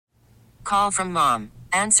Call from mom.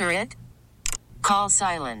 Answer it. Call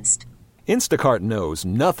silenced. Instacart knows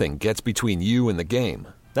nothing gets between you and the game.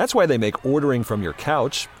 That's why they make ordering from your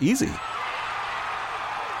couch easy.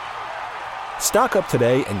 Stock up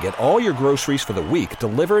today and get all your groceries for the week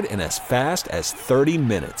delivered in as fast as 30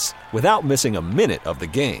 minutes without missing a minute of the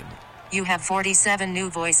game. You have 47 new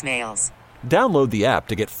voicemails. Download the app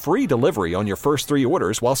to get free delivery on your first 3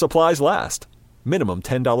 orders while supplies last. Minimum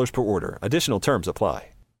 $10 per order. Additional terms apply.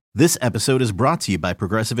 This episode is brought to you by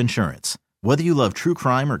Progressive Insurance. Whether you love true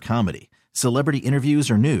crime or comedy, celebrity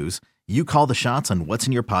interviews or news, you call the shots on what's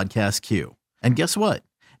in your podcast queue. And guess what?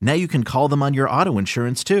 Now you can call them on your auto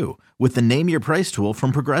insurance too with the Name Your Price tool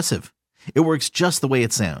from Progressive. It works just the way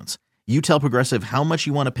it sounds. You tell Progressive how much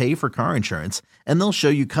you want to pay for car insurance, and they'll show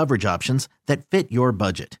you coverage options that fit your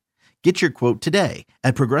budget. Get your quote today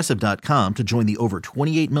at Progressive.com to join the over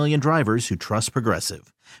 28 million drivers who trust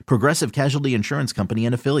Progressive. Progressive Casualty Insurance Company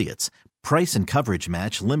and Affiliates. Price and coverage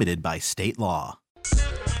match limited by state law.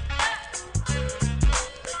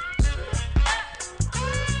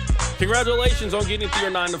 Congratulations on getting through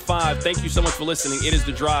your 9 to 5. Thank you so much for listening. It is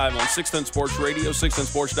The Drive on 610 Sports Radio,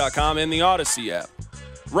 610sports.com, and the Odyssey app.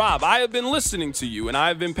 Rob, I have been listening to you, and I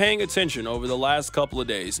have been paying attention over the last couple of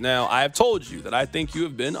days. Now, I have told you that I think you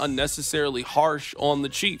have been unnecessarily harsh on the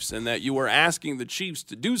Chiefs and that you are asking the Chiefs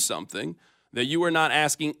to do something that you are not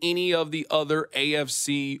asking any of the other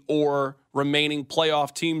AFC or remaining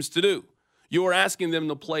playoff teams to do. You are asking them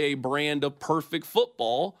to play a brand of perfect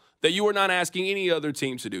football that you are not asking any other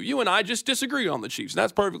teams to do. You and I just disagree on the Chiefs, and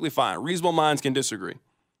that's perfectly fine. Reasonable minds can disagree.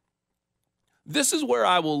 This is where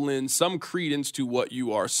I will lend some credence to what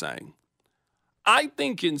you are saying. I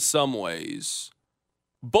think in some ways,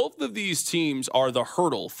 both of these teams are the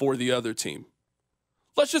hurdle for the other team.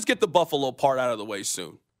 Let's just get the Buffalo part out of the way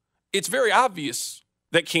soon. It's very obvious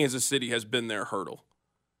that Kansas City has been their hurdle.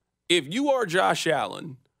 If you are Josh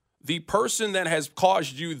Allen, the person that has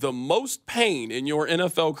caused you the most pain in your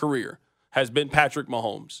NFL career has been Patrick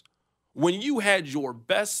Mahomes. When you had your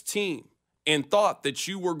best team and thought that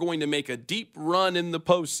you were going to make a deep run in the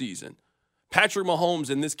postseason, Patrick Mahomes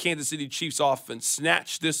and this Kansas City Chiefs offense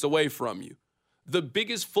snatched this away from you. The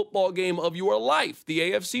biggest football game of your life, the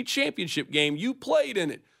AFC Championship game, you played in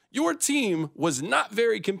it. Your team was not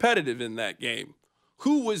very competitive in that game.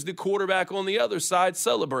 Who was the quarterback on the other side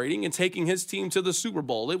celebrating and taking his team to the Super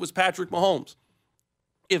Bowl? It was Patrick Mahomes.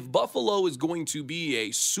 If Buffalo is going to be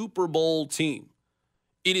a Super Bowl team,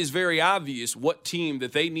 it is very obvious what team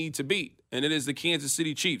that they need to beat, and it is the Kansas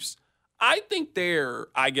City Chiefs. I think their,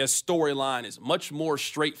 storyline is much more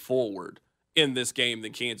straightforward in this game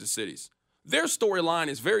than Kansas City's. Their storyline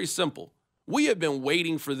is very simple. We have been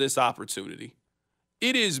waiting for this opportunity.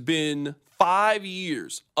 It has been 5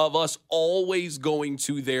 years of us always going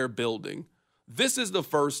to their building. This is the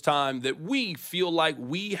first time that we feel like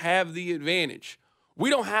we have the advantage. We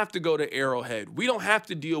don't have to go to Arrowhead. We don't have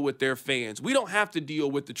to deal with their fans. We don't have to deal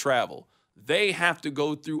with the travel. They have to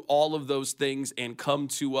go through all of those things and come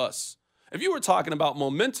to us. If you were talking about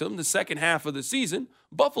momentum the second half of the season,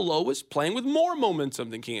 Buffalo is playing with more momentum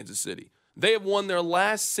than Kansas City. They have won their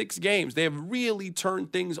last 6 games. They have really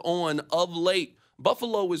turned things on of late.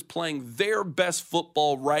 Buffalo is playing their best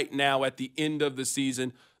football right now at the end of the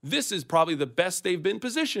season. This is probably the best they've been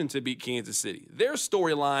positioned to beat Kansas City. Their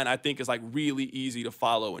storyline, I think, is like really easy to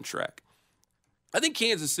follow and track. I think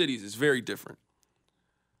Kansas City's is very different.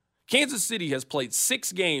 Kansas City has played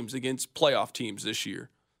 6 games against playoff teams this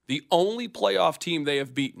year. The only playoff team they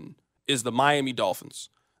have beaten is the Miami Dolphins.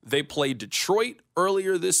 They played Detroit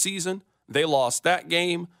earlier this season. They lost that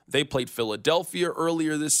game. They played Philadelphia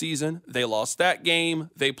earlier this season. They lost that game.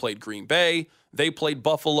 They played Green Bay. They played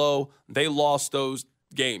Buffalo. They lost those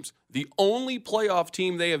games. The only playoff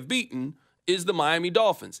team they have beaten is the Miami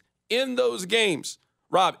Dolphins. In those games,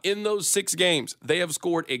 Rob, in those 6 games, they have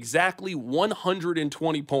scored exactly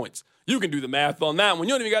 120 points. You can do the math on that one.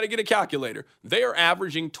 You don't even got to get a calculator. They are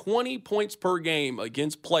averaging 20 points per game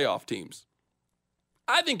against playoff teams.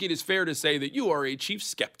 I think it is fair to say that you are a Chiefs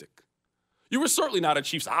skeptic. You were certainly not a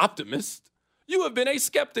Chiefs optimist. You have been a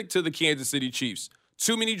skeptic to the Kansas City Chiefs.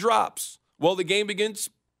 Too many drops. Well, the game against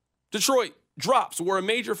Detroit, drops were a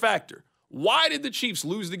major factor. Why did the Chiefs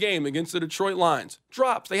lose the game against the Detroit Lions?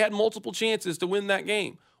 Drops. They had multiple chances to win that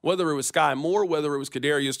game. Whether it was Sky Moore, whether it was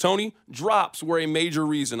Kadarius Toney, drops were a major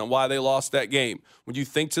reason on why they lost that game. When you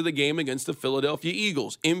think to the game against the Philadelphia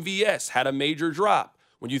Eagles, MVS had a major drop.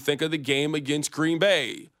 When you think of the game against Green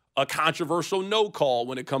Bay, a controversial no call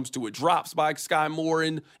when it comes to it. Drops by Sky Moore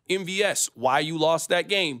and MVS. Why you lost that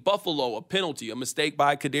game. Buffalo, a penalty, a mistake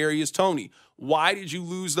by Kadarius Toney. Why did you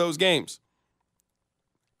lose those games?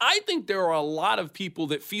 I think there are a lot of people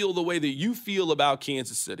that feel the way that you feel about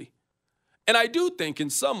Kansas City. And I do think in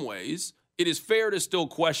some ways it is fair to still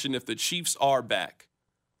question if the Chiefs are back.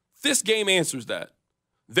 This game answers that.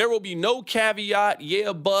 There will be no caveat,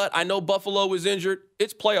 yeah, but I know Buffalo is injured.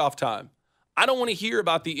 It's playoff time. I don't want to hear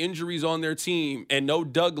about the injuries on their team and no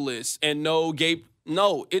Douglas and no Gabe.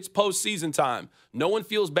 No, it's postseason time. No one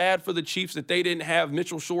feels bad for the Chiefs that they didn't have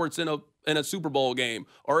Mitchell Schwartz in a Super Bowl game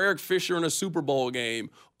or Eric Fisher in a Super Bowl game,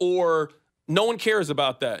 or no one cares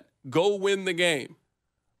about that. Go win the game.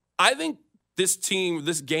 I think this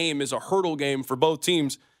game is a hurdle game for both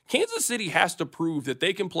teams. Kansas City has to prove that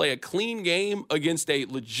they can play a clean game against a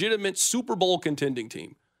legitimate Super Bowl contending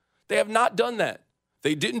team. They have not done that.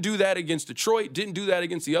 They didn't do that against Detroit, didn't do that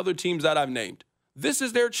against the other teams that I've named. This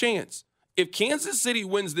is their chance. If Kansas City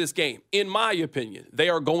wins this game, in my opinion, they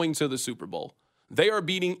are going to the Super Bowl. They are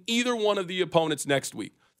beating either one of the opponents next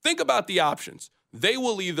week. Think about the options. They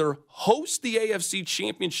will either host the AFC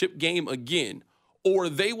Championship game again, or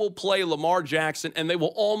they will play Lamar Jackson, and they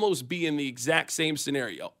will almost be in the exact same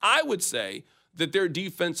scenario. I would say that their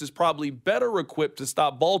defense is probably better equipped to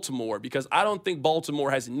stop Baltimore because I don't think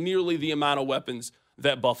Baltimore has nearly the amount of weapons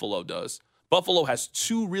that Buffalo does. Buffalo has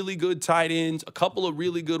 2 really good tight ends, a couple of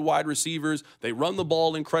really good wide receivers. They run the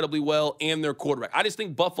ball incredibly well, and their quarterback. I just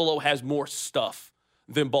think Buffalo has more stuff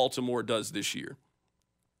than Baltimore does this year.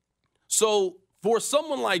 So for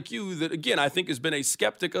someone like you that, again, I think has been a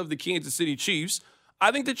skeptic of the Kansas City Chiefs,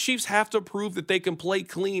 I think the Chiefs have to prove that they can play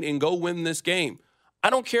clean and go win this game. I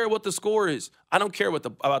don't care what the score is. I don't care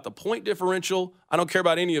about the point differential. I don't care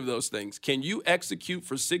about any of those things. Can you execute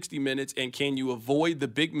for 60 minutes, and can you avoid the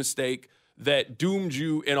big mistake that doomed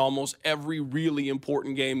you in almost every really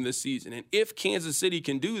important game this season? And if Kansas City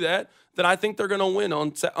can do that, then I think they're going to win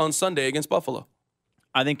on Sunday against Buffalo.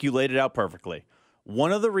 I think you laid it out perfectly.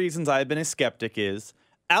 One of the reasons I've been a skeptic is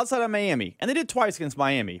outside of Miami, and they did twice against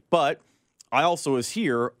Miami, but I also was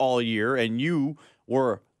here all year, and you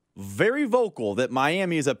were very vocal that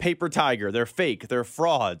Miami is a paper tiger. They're fake. They're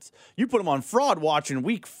frauds. You put them on fraud watch in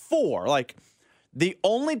week 4. Like, the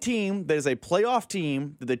only team that is a playoff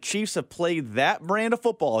team that the Chiefs have played that brand of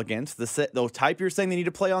football against, the type you're saying they need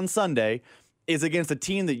to play on Sunday, is against a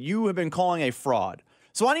team that you have been calling a fraud.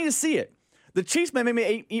 So I need to see it. The Chiefs may make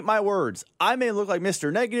me eat my words. I may look like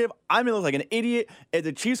Mr. Negative. I may look like an idiot if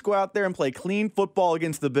the Chiefs go out there and play clean football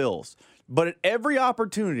against the Bills. But at every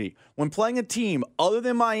opportunity, when playing a team other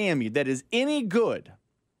than Miami that is any good,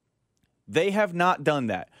 they have not done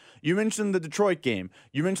that. You mentioned the Detroit game.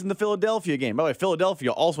 You mentioned the Philadelphia game. By the way,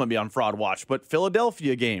 Philadelphia also might be on fraud watch, but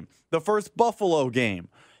Philadelphia game, the first Buffalo game.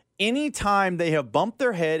 Anytime they have bumped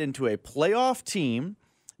their head into a playoff team,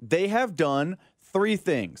 they have done 3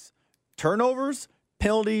 things: turnovers,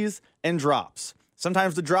 penalties, and drops.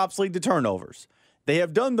 Sometimes the drops lead to turnovers. They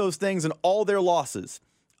have done those things in all their losses.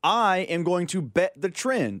 I am going to bet the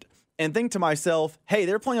trend and think to myself, hey,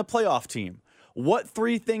 they're playing a playoff team. What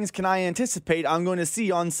 3 things can I anticipate I'm going to see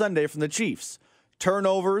on Sunday from the Chiefs?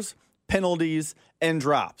 Turnovers, penalties, and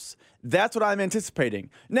drops. That's what I'm anticipating.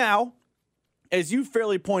 Now, as you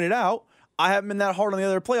fairly pointed out, I haven't been that hard on the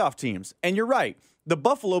other playoff teams. And you're right. The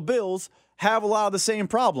Buffalo Bills have a lot of the same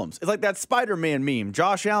problems. It's like that Spider-Man meme.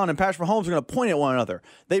 Josh Allen and Patrick Mahomes are going to point at one another.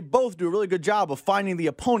 They both do a really good job of finding the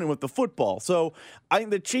opponent with the football. So I think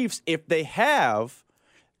the Chiefs, if they have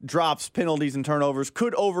drops, penalties, and turnovers,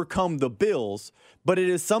 could overcome the Bills. But it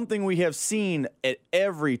is something we have seen at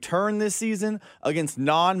every turn this season against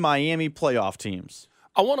non-Miami playoff teams.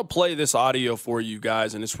 I want to play this audio for you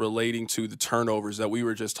guys, and it's relating to the turnovers that we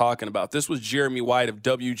were just talking about. This was Jeremy White of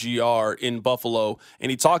WGR in Buffalo,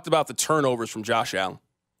 and he talked about the turnovers from Josh Allen.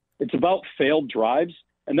 It's about failed drives,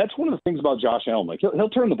 and that's one of the things about Josh Allen. Like, he'll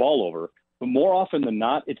turn the ball over, but more often than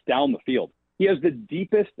not, it's down the field. He has the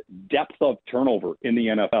deepest depth of turnover in the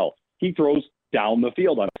NFL. He throws down the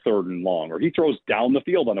field on a 3rd and long, or he throws down the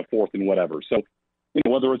field on a 4th and whatever. So,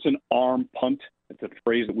 whether it's an arm punt, it's a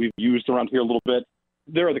phrase that we've used around here a little bit.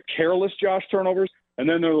 There are the careless Josh turnovers, and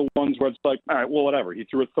then there are the ones where it's like, all right, well, whatever. He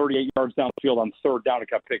threw it 38 yards down the field on 3rd down and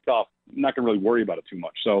got picked off. I'm not going to really worry about it too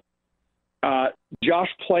much. So Josh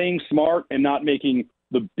playing smart and not making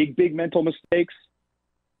the big mental mistakes,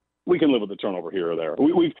 we can live with the turnover here or there.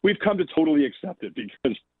 We've come to totally accept it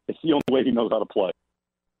because it's the only way he knows how to play.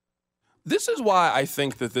 This is why I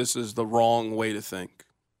think that this is the wrong way to think.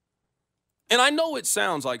 And I know it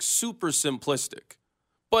sounds like super simplistic,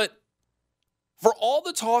 but for all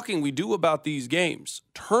the talking we do about these games,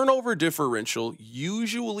 turnover differential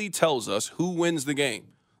usually tells us who wins the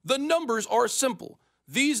game. The numbers are simple.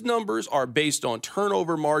 These numbers are based on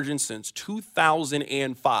turnover margin since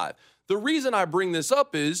 2005. The reason I bring this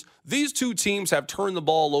up is these two teams have turned the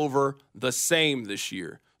ball over the same this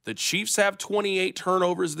year. The Chiefs have 28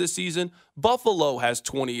 turnovers this season. Buffalo has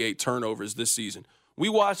 28 turnovers this season. We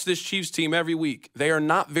watch this Chiefs team every week. They are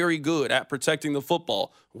not very good at protecting the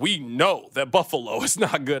football. We know that Buffalo is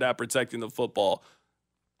not good at protecting the football.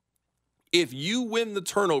 If you win the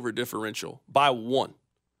turnover differential by 1,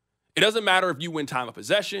 it doesn't matter if you win time of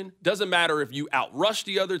possession, doesn't matter if you outrush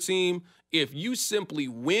the other team. If you simply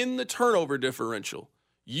win the turnover differential,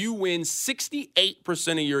 you win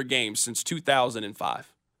 68% of your games since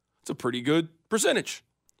 2005. It's a pretty good percentage.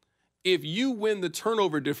 If you win the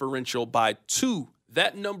turnover differential by 2,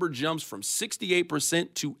 that number jumps from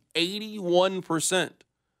 68% to 81%.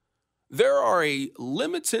 There are a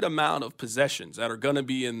limited amount of possessions that are going to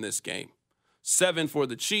be in this game. 7 for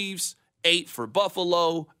the Chiefs, 8 for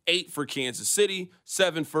Buffalo, 8 for Kansas City,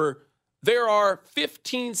 7 for... There are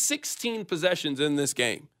 15, 16 possessions in this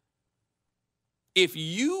game. If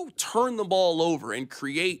you turn the ball over and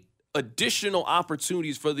create additional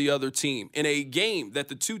opportunities for the other team in a game that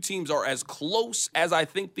the two teams are as close as I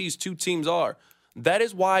think these two teams are, that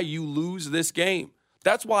is why you lose this game.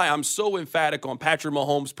 That's why I'm so emphatic on Patrick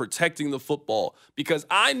Mahomes protecting the football, because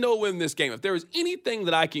I know in this game, if there is anything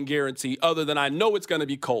that I can guarantee other than I know it's going to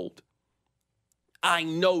be cold, I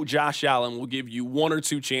know Josh Allen will give you 1 or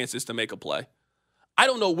 2 chances to make a play. I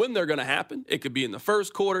don't know when they're going to happen. It could be in the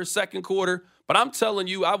first quarter, second quarter, but I'm telling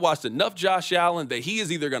you, I've watched enough Josh Allen that he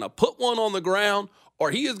is either going to put one on the ground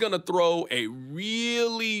or he is going to throw a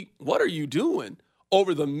really, what are you doing,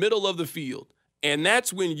 over the middle of the field. And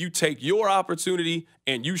that's when you take your opportunity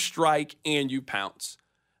and you strike and you pounce.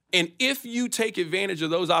 And if you take advantage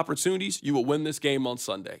of those opportunities, you will win this game on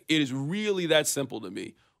Sunday. It is really that simple to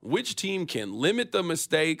me. Which team can limit the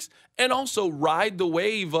mistakes and also ride the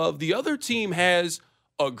wave of the other team has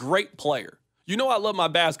a great player. You know I love my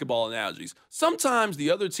basketball analogies. Sometimes the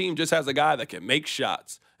other team just has a guy that can make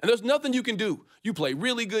shots, and there's nothing you can do. You play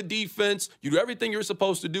really good defense, you do everything you're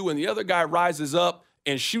supposed to do, and the other guy rises up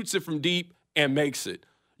and shoots it from deep and makes it.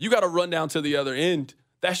 You got to run down to the other end.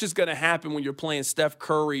 That's just going to happen when you're playing Steph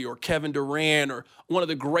Curry or Kevin Durant or one of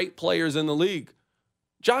the great players in the league.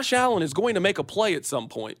 Josh Allen is going to make a play at some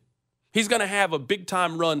point. He's going to have a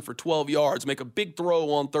big-time run for 12 yards, make a big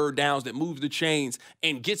throw on third downs that moves the chains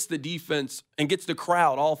and gets the defense and gets the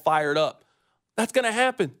crowd all fired up. That's going to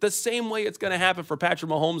happen the same way it's going to happen for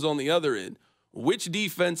Patrick Mahomes on the other end. Which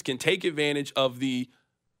defense can take advantage of the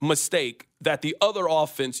mistake that the other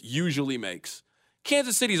offense usually makes?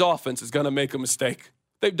 Kansas City's offense is going to make a mistake.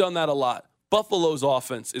 They've done that a lot. Buffalo's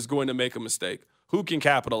offense is going to make a mistake. Who can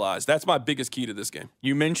capitalize? That's my biggest key to this game.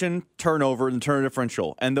 You mentioned turnover and turnover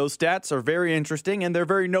differential, and those stats are very interesting and they're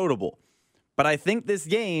very notable. But I think this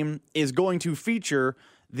game is going to feature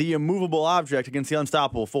the immovable object against the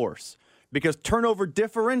unstoppable force, because turnover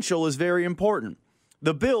differential is very important.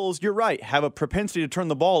 The Bills, you're right, have a propensity to turn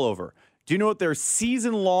the ball over. Do you know what their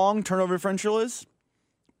season-long turnover differential is?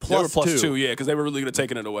 They were plus 2, yeah, because they were really good at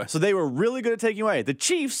taking it away. So they were really good at taking it away. The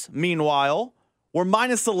Chiefs, meanwhile, were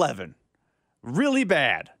minus 11. Really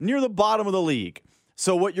bad, near the bottom of the league.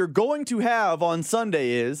 So what you're going to have on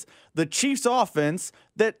Sunday is the Chiefs offense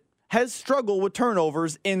that has struggled with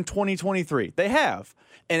turnovers in 2023. They have.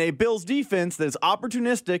 And a Bills defense that is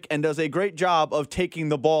opportunistic and does a great job of taking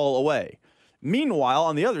the ball away. Meanwhile,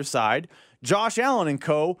 on the other side, Josh Allen and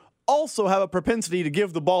co. also have a propensity to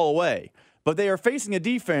give the ball away. But they are facing a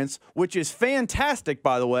defense which is fantastic,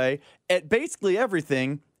 by the way, at basically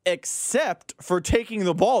everything except for taking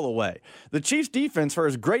the ball away. The Chiefs defense, for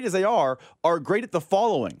as great as they are great at the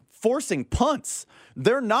following: forcing punts.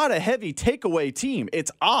 They're not a heavy takeaway team. It's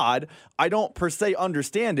odd. I don't per se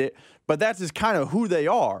understand it, but that's just kind of who they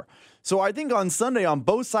are. So I think on Sunday, on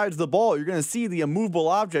both sides of the ball, you're going to see the immovable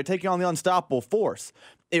object taking on the unstoppable force.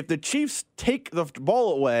 If the Chiefs take the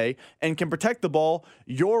ball away and can protect the ball,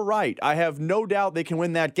 you're right. I have no doubt they can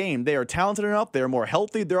win that game. They are talented enough. They're more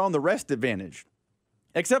healthy. They're on the rest advantage.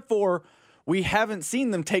 Except for we haven't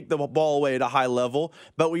seen them take the ball away at a high level,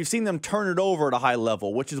 but we've seen them turn it over at a high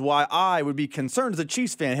level, which is why I would be concerned as a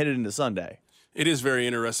Chiefs fan headed into Sunday. It is very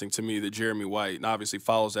interesting to me that Jeremy White, and obviously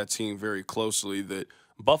follows that team very closely, that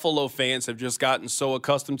Buffalo fans have just gotten so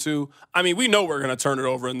accustomed to. I mean, we know we're going to turn it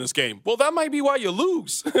over in this game. Well, that might be why you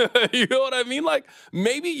lose. You know what I mean? Like,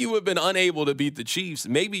 maybe you have been unable to beat the Chiefs.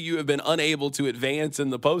 Maybe you have been unable to advance in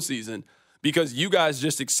the postseason because you guys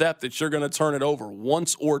just accept that you're going to turn it over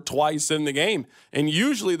once or twice in the game. And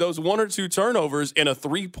usually those 1 or 2 turnovers in a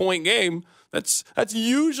 3-point game, that's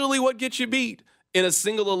usually what gets you beat in a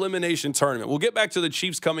single elimination tournament. We'll get back to the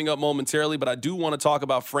Chiefs coming up momentarily, but I do want to talk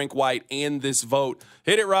about Frank White and this vote.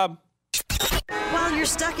 Hit it, Rob. While you're you're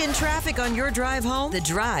stuck in traffic on your drive home, The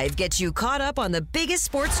Drive gets you caught up on the biggest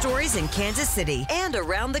sports stories in Kansas City and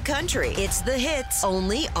around the country. It's the hits,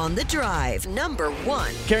 only on The Drive. Number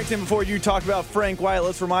 1. Carrington, before you talk about Frank White,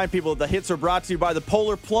 let's remind people that the hits are brought to you by the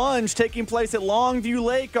Polar Plunge, taking place at Longview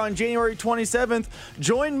Lake on January 27th.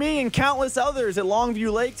 Join me and countless others at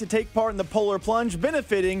Longview Lake to take part in the Polar Plunge,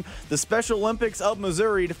 benefiting the Special Olympics of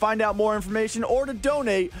Missouri. To find out more information or to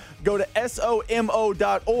donate, go to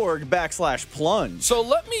somo.org/plunge. So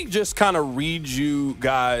let me just kind of read you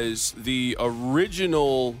guys the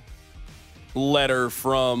original letter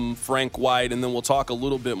from Frank White, and then we'll talk a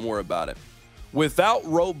little bit more about it. Without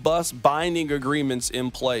robust binding agreements in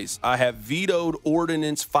place, I have vetoed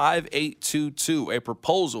Ordinance 5822, a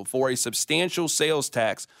proposal for a substantial sales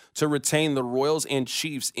tax to retain the Royals and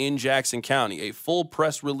Chiefs in Jackson County. A full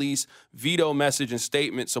press release, veto message, and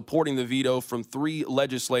statement supporting the veto from 3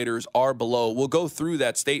 legislators are below. We'll go through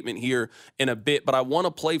that statement here in a bit, but I want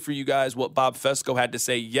to play for you guys what Bob Fescoe had to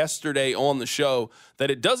say yesterday on the show,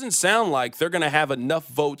 that it doesn't sound like they're going to have enough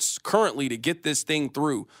votes currently to get this thing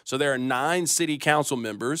through. So there are 9 city council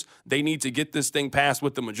members. They need to get this thing passed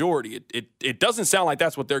with the majority. It doesn't sound like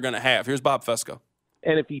that's what they're going to have. Here's Bob Fescoe.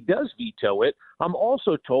 And if he does veto it, I'm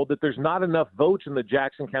also told that there's not enough votes in the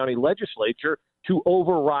Jackson County legislature to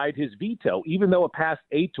override his veto. Even though it passed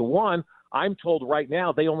 8-1, I'm told right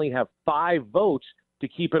now they only have 5 votes to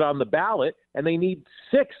keep it on the ballot, and they need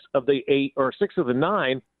 6 of the 8 or 6 of the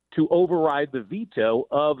 9 to override the veto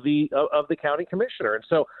of the county commissioner. And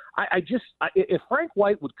so if Frank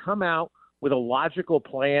White would come out with a logical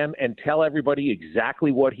plan and tell everybody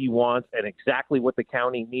exactly what he wants and exactly what the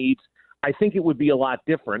county needs, I think it would be a lot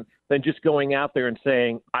different than just going out there and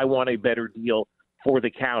saying, I want a better deal for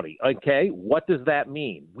the county. Okay, what does that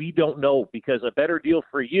mean? We don't know, because a better deal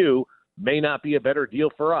for you may not be a better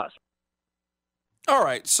deal for us. All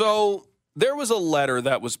right, so there was a letter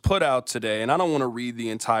that was put out today, and I don't want to read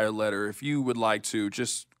the entire letter. If you would like to,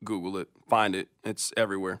 just Google it, find it. It's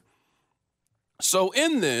everywhere. So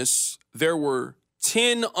in this, there were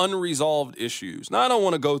 10 unresolved issues. Now, I don't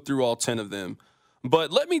want to go through all 10 of them,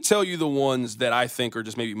 but let me tell you the ones that I think are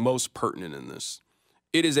just maybe most pertinent in this.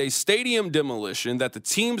 It is a stadium demolition that the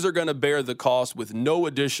teams are going to bear the cost with no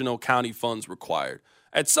additional county funds required.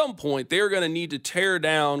 At some point, they're going to need to tear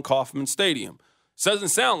down Kauffman Stadium. Doesn't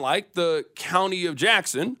sound like the county of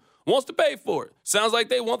Jackson wants to pay for it. Sounds like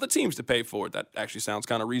they want the teams to pay for it. That actually sounds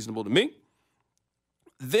kind of reasonable to me.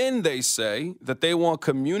 Then they say that they want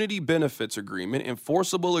community benefits agreement,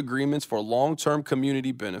 enforceable agreements for long-term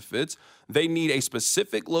community benefits. They need a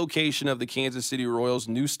specific location of the Kansas City Royals'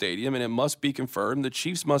 new stadium, and it must be confirmed. The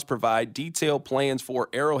Chiefs must provide detailed plans for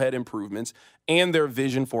Arrowhead improvements and their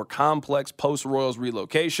vision for complex post-Royals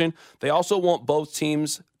relocation. They also want both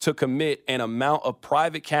teams to commit an amount of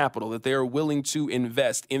private capital that they are willing to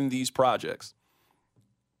invest in these projects.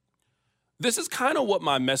 This is kind of what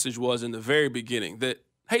my message was in the very beginning, that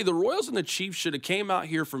hey, the Royals and the Chiefs should have came out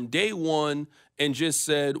here from day one and just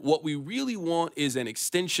said, what we really want is an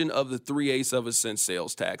extension of the 3/8 of a cent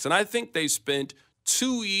sales tax. And I think they spent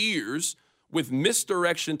 2 years with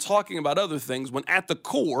misdirection talking about other things, when at the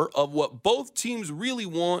core of what both teams really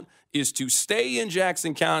want is to stay in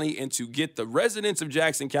Jackson County and to get the residents of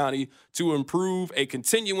Jackson County to improve a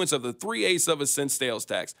continuance of the 3/8 of a cent sales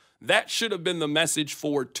tax. That should have been the message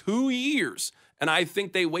for 2 years, and I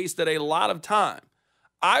think they wasted a lot of time.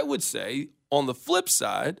 I would say, on the flip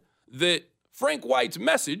side, that Frank White's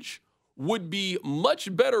message would be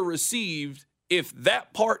much better received if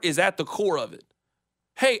that part is at the core of it.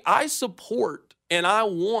 Hey, I support and I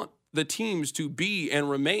want the teams to be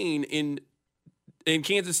and remain in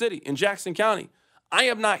Kansas City, in Jackson County. I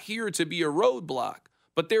am not here to be a roadblock,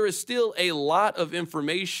 but there is still a lot of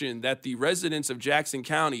information that the residents of Jackson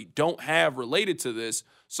County don't have related to this,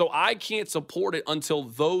 so I can't support it until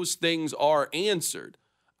those things are answered.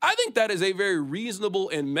 I think that is a very reasonable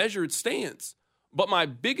and measured stance. But my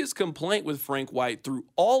biggest complaint with Frank White through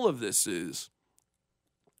all of this is,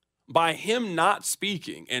 by him not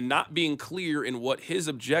speaking and not being clear in what his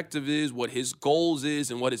objective is, what his goals is,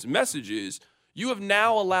 and what his message is, you have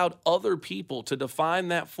now allowed other people to define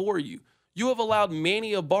that for you. You have allowed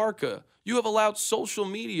Manny Abarca. You have allowed social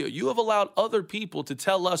media. You have allowed other people to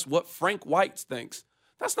tell us what Frank White thinks.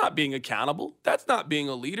 That's not being accountable. That's not being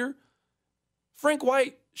a leader. Frank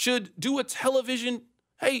White should do a television,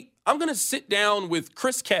 hey, I'm going to sit down with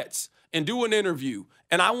Chris Ketz and do an interview,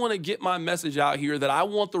 and I want to get my message out here that I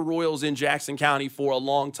want the Royals in Jackson County for a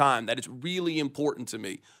long time, that it's really important to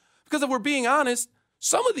me. Because if we're being honest,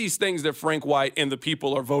 some of these things that Frank White and the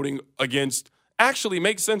people are voting against actually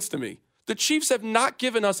make sense to me. The Chiefs have not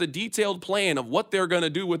given us a detailed plan of what they're going to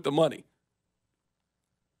do with the money.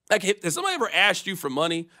 Like, has somebody ever asked you for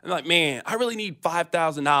money? And like, man, I really need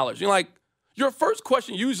 $5,000. You're like, your first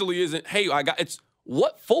question usually isn't, hey, it's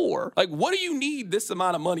what for? Like, what do you need this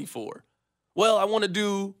amount of money for? Well,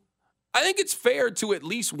 I think it's fair to at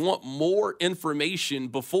least want more information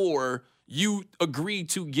before you agree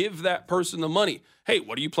to give that person the money. Hey,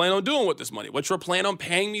 what do you plan on doing with this money? What's your plan on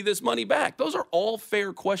paying me this money back? Those are all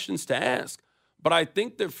fair questions to ask. But I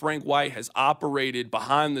think that Frank White has operated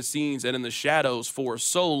behind the scenes and in the shadows for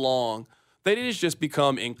so long that it has just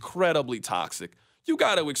become incredibly toxic. You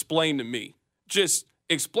got to explain to me, just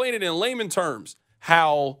explain it in layman terms,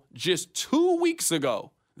 how just 2 weeks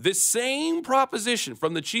ago, this same proposition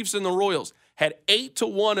from the Chiefs and the Royals had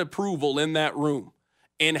 8-1 approval in that room,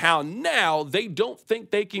 and how now they don't think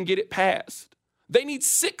they can get it passed. They need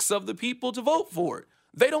 6 of the people to vote for it.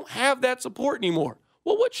 They don't have that support anymore.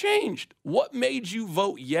 Well, what changed? What made you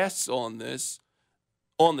vote yes on this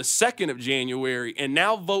on the 2nd of January and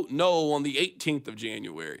now vote no on the 18th of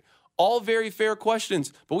January? All very fair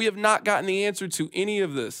questions, but we have not gotten the answer to any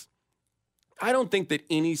of this. I don't think that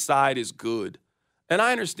any side is good. And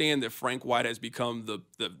I understand that Frank White has become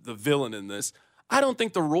the villain in this. I don't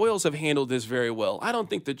think the Royals have handled this very well. I don't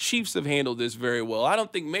think the Chiefs have handled this very well. I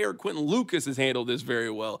don't think Mayor Quentin Lucas has handled this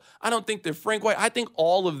very well. I don't think that Frank White, I think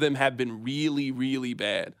all of them have been really, really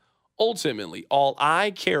bad. Ultimately, all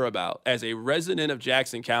I care about as a resident of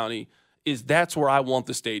Jackson County is that's where I want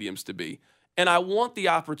the stadiums to be. And I want the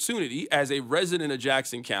opportunity as a resident of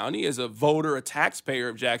Jackson County, as a voter, a taxpayer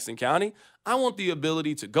of Jackson County, I want the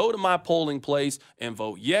ability to go to my polling place and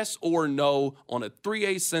vote yes or no on a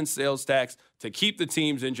 3/8 cent sales tax to keep the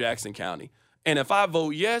teams in Jackson County. And if I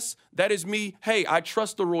vote yes, that is me. Hey, I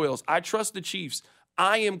trust the Royals. I trust the Chiefs.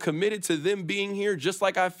 I am committed to them being here just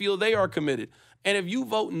like I feel they are committed. And if you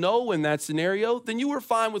vote no in that scenario, then you are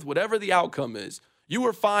fine with whatever the outcome is. You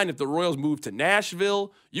were fine if the Royals moved to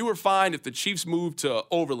Nashville. You were fine if the Chiefs moved to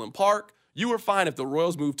Overland Park. You were fine if the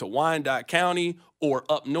Royals moved to Wyandotte County or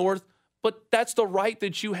up north. But that's the right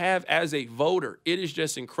that you have as a voter. It is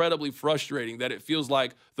just incredibly frustrating that it feels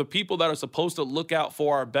like the people that are supposed to look out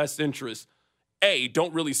for our best interests,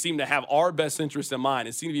 don't really seem to have our best interests in mind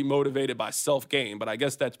and seem to be motivated by self-gain, but I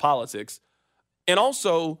guess that's politics. And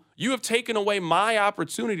also, you have taken away my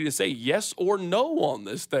opportunity to say yes or no on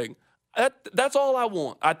this thing. That's all I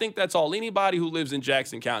want. I think that's all anybody who lives in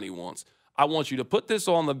Jackson County wants. I want you to put this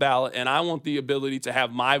on the ballot, and I want the ability to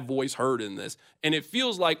have my voice heard in this. And it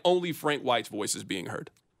feels like only Frank White's voice is being heard.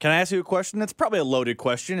 Can I ask you a question? That's probably a loaded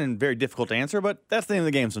question and very difficult to answer, but that's the name of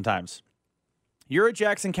the game sometimes. You're a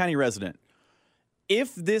Jackson County resident.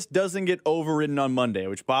 If this doesn't get overridden on Monday,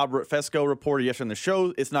 which Bob Fesco reported yesterday on the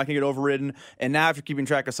show, it's not going to get overridden. And now after keeping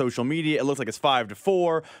track of social media, it looks like it's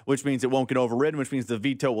 5-4, which means it won't get overridden, which means the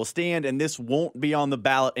veto will stand, and this won't be on the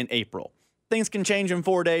ballot in April. Things can change in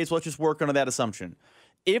 4 days. Let's just work under that assumption.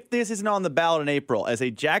 If this isn't on the ballot in April, as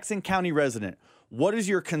a Jackson County resident, what is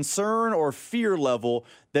your concern or fear level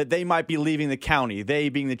that they might be leaving the county, they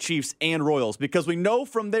being the Chiefs and Royals? Because we know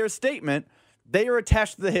from their statement, they are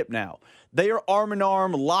attached to the hip now. They are arm in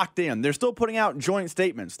arm, locked in. They're still putting out joint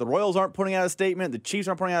statements. The Royals aren't putting out a statement. The Chiefs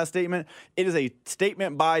aren't putting out a statement. It is a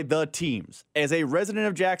statement by the teams. As a resident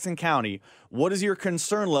of Jackson County, what is your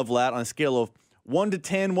concern level at on a scale of 1 to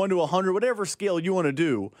 10, 1 to 100, whatever scale you want to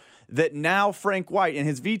do, that now Frank White and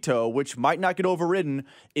his veto, which might not get overridden,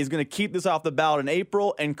 is going to keep this off the ballot in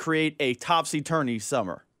April and create a topsy-turvy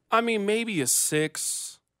summer? I mean, maybe a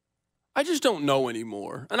 6. I just don't know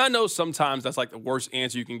anymore. And I know sometimes that's like the worst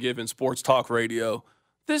answer you can give in sports talk radio.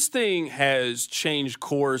 This thing has changed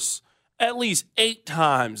course at least 8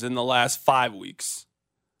 times in the last 5 weeks.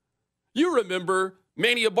 You remember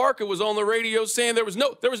Manny Abarca was on the radio saying there was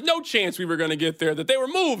no chance we were going to get there, that they were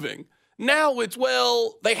moving. Now it's,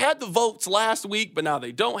 well, they had the votes last week, but now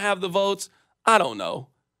they don't have the votes. I don't know.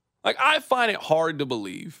 Like, I find it hard to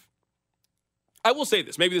believe. I will say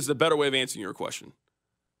this. Maybe this is a better way of answering your question.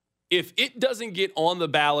 If it doesn't get on the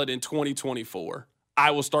ballot in 2024,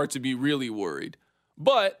 I will start to be really worried.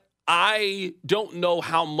 But I don't know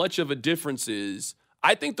how much of a difference is.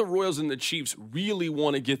 I think the Royals and the Chiefs really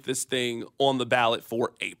want to get this thing on the ballot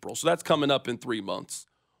for April. So that's coming up in 3 months.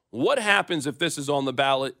 What happens if this is on the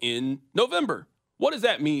ballot in November? What does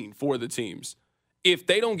that mean for the teams? If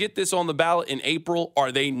they don't get this on the ballot in April,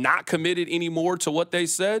 are they not committed anymore to what they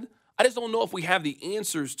said? I just don't know if we have the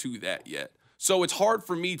answers to that yet. So it's hard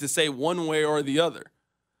for me to say one way or the other.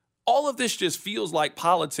 All of this just feels like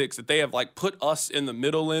politics that they have like put us in the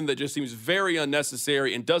middle in, that just seems very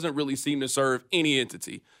unnecessary and doesn't really seem to serve any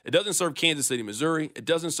entity. It doesn't serve Kansas City, Missouri. It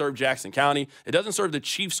doesn't serve Jackson County. It doesn't serve the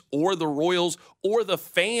Chiefs or the Royals or the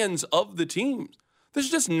fans of the teams. This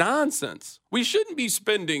is just nonsense. We shouldn't be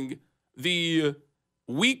spending the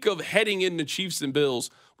week of heading into Chiefs and Bills.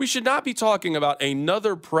 We should not be talking about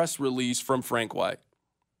another press release from Frank White.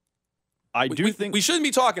 We shouldn't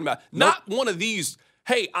be talking about not one of these.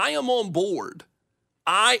 Hey, I am on board.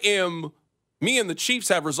 Me and the Chiefs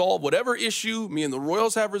have resolved whatever issue me and the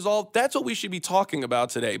Royals have resolved. That's what we should be talking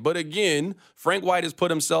about today. But again, Frank White has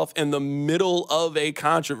put himself in the middle of a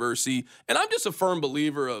controversy. And I'm just a firm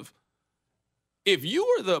believer of, if you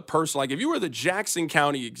were the person, like if you were the Jackson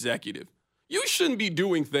County executive, you shouldn't be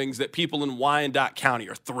doing things that people in Wyandotte County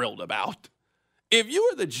are thrilled about. If you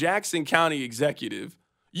were the Jackson County executive,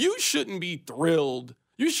 you shouldn't be thrilled.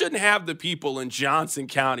 You shouldn't have the people in Johnson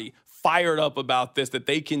County fired up about this, that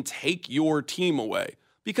they can take your team away,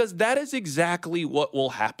 because that is exactly what will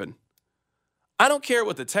happen. I don't care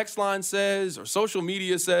what the text line says or social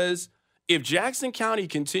media says. If Jackson County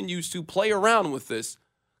continues to play around with this,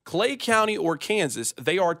 Clay County or Kansas,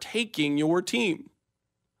 they are taking your team.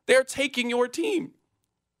 They're taking your team.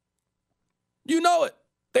 You know it.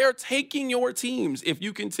 They're taking your teams if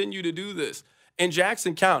you continue to do this. And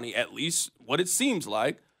Jackson County, at least what it seems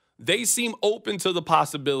like, they seem open to the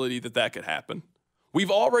possibility that that could happen.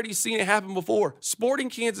 We've already seen it happen before. Sporting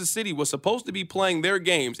Kansas City was supposed to be playing their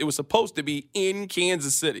games. It was supposed to be in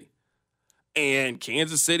Kansas City. And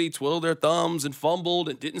Kansas City twiddled their thumbs and fumbled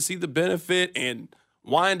and didn't see the benefit, and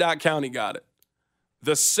Wyandotte County got it.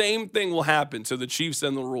 The same thing will happen to the Chiefs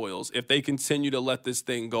and the Royals if they continue to let this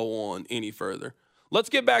thing go on any further. Let's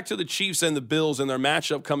get back to the Chiefs and the Bills and their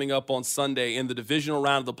matchup coming up on Sunday in the divisional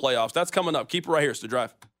round of the playoffs. That's coming up. Keep it right here. It's The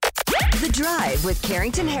Drive. The Drive with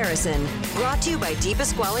Carrington Harrison. Brought to you by Di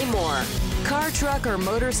Pasquale Moore. Car, truck, or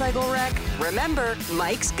motorcycle wreck? Remember,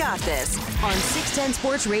 Mike's got this. On 610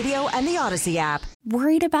 Sports Radio and the Odyssey app.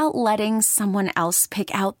 Worried about letting someone else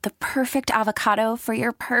pick out the perfect avocado for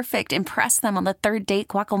your perfect impress them on the third date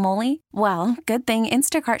guacamole? Well, good thing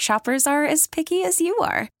Instacart shoppers are as picky as you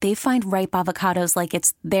are. They find ripe avocados like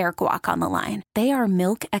it's their guac on the line. They are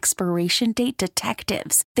milk expiration date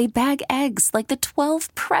detectives. They bag eggs like the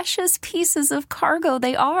 12 precious pieces of cargo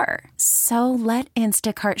they are. So let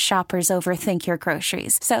Instacart shoppers overthink your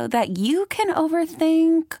groceries so that you can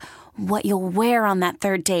overthink what you'll wear on that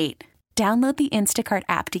third date. Download the Instacart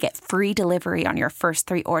app to get free delivery on your first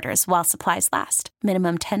 3 orders while supplies last.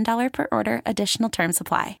 Minimum $10 per order. Additional terms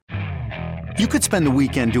apply. You could spend the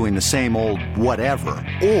weekend doing the same old whatever,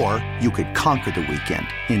 or you could conquer the weekend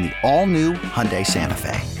in the all-new Hyundai Santa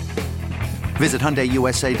Fe. Visit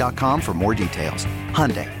HyundaiUSA.com for more details.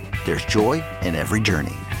 Hyundai, there's joy in every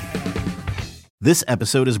journey. This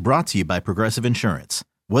episode is brought to you by Progressive Insurance.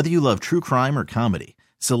 Whether you love true crime or comedy,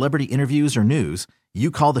 celebrity interviews or news, you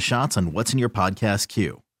call the shots on what's in your podcast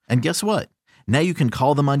queue. And guess what? Now you can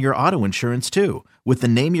call them on your auto insurance too with the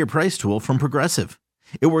Name Your Price tool from Progressive.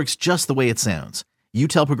 It works just the way it sounds. You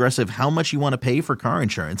tell Progressive how much you want to pay for car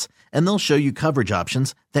insurance, and they'll show you coverage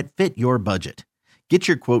options that fit your budget. Get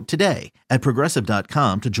your quote today at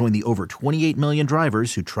Progressive.com to join the over 28 million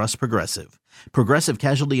drivers who trust Progressive. Progressive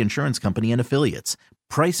Casualty Insurance Company and Affiliates.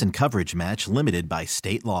 Price and coverage match limited by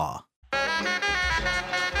state law.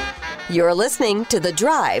 You're listening to The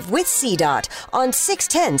Drive with CDOT on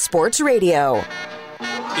 610 Sports Radio.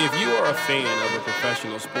 If you are a fan of a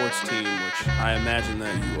professional sports team, which I imagine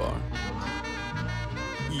that you are,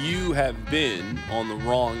 you have been on the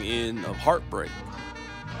wrong end of heartbreak.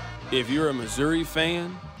 If you're a Missouri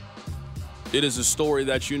fan, it is a story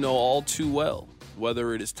that you know all too well,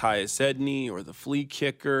 whether it is Tyus Edney or the flea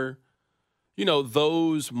kicker. You know,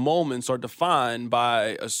 those moments are defined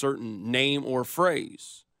by a certain name or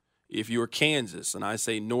phrase. If you're Kansas and I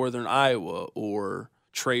say Northern Iowa or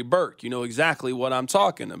Trey Burke, you know exactly what I'm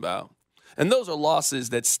talking about. And those are losses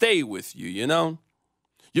that stay with you, you know?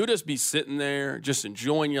 You'll just be sitting there, just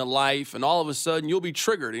enjoying your life, and all of a sudden you'll be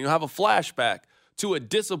triggered and you'll have a flashback to a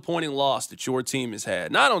disappointing loss that your team has had.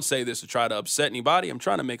 And I don't say this to try to upset anybody. I'm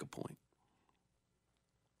trying to make a point.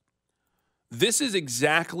 This is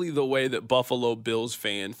exactly the way that Buffalo Bills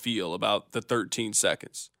fans feel about the 13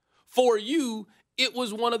 seconds. For you, it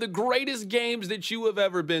was one of the greatest games that you have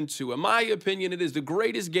ever been to. In my opinion, it is the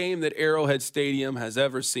greatest game that Arrowhead Stadium has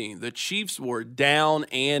ever seen. The Chiefs were down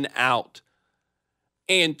and out.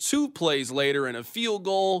 And 2 plays later in a field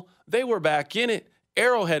goal, they were back in it.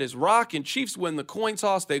 Arrowhead is rocking. Chiefs win the coin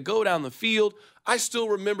toss. They go down the field. I still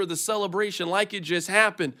remember the celebration like it just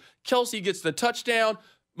happened. Kelsey gets the touchdown.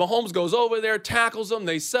 Mahomes goes over there, tackles them.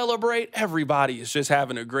 They celebrate. Everybody is just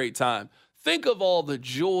having a great time. Think of all the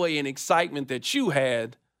joy and excitement that you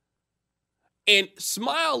had, and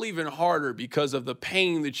smile even harder because of the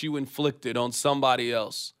pain that you inflicted on somebody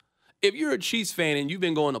else. If you're a Chiefs fan and you've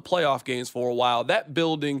been going to playoff games for a while, that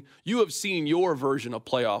building, you have seen your version of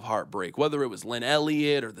playoff heartbreak, whether it was Lynn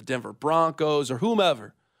Elliott or the Denver Broncos or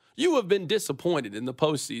whomever. You have been disappointed in the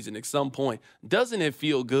postseason at some point. Doesn't it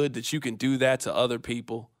feel good that you can do that to other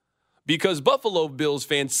people? Because Buffalo Bills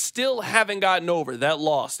fans still haven't gotten over that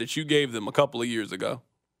loss that you gave them a couple of years ago.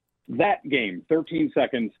 That game, 13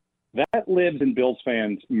 seconds, that lives in Bills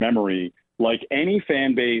fans' memory like any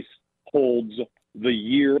fan base holds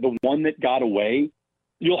the one that got away.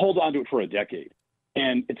 You'll hold on to it for a decade.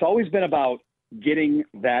 And it's always been about getting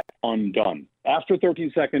that undone. After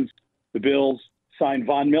 13 seconds, the Bills signed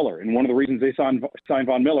Von Miller. And one of the reasons they signed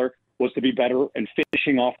Von Miller was to be better and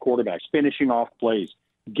finishing off quarterbacks, finishing off plays,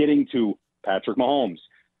 getting to Patrick Mahomes.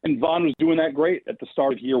 And Von was doing that great at the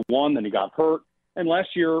start of year one, then he got hurt. And last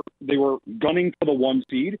year, they were gunning for the 1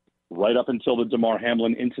 seed right up until the Damar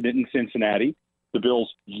Hamlin incident in Cincinnati. The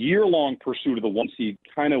Bills' year-long pursuit of the 1 seed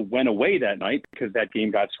kind of went away that night because that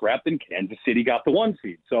game got scrapped and Kansas City got the 1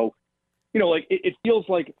 seed. So, it feels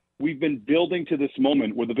like we've been building to this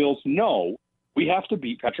moment where the Bills know we have to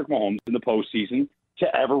beat Patrick Mahomes in the postseason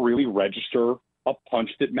to ever really register a punch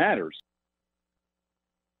that matters.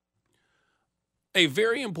 A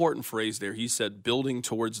very important phrase there. He said, building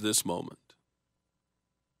towards this moment.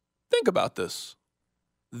 Think about this.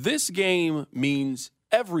 This game means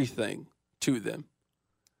everything to them.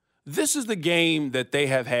 This is the game that they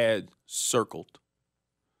have had circled.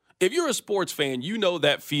 If you're a sports fan, you know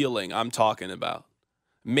that feeling I'm talking about.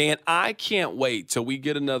 Man, I can't wait till we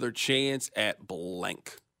get another chance at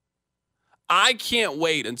blank. I can't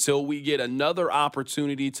wait until we get another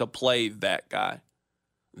opportunity to play that guy.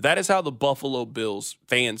 That is how the Buffalo Bills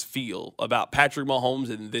fans feel about Patrick Mahomes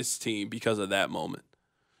and this team because of that moment.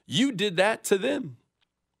 You did that to them.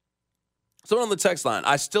 Someone on the text line,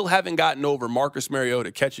 I still haven't gotten over Marcus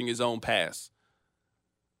Mariota catching his own pass.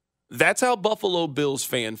 That's how Buffalo Bills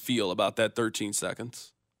fans feel about that 13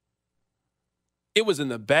 seconds. It was in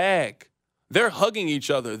the bag. They're hugging each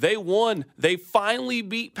other. They won. They finally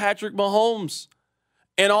beat Patrick Mahomes.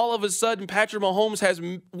 And all of a sudden, Patrick Mahomes has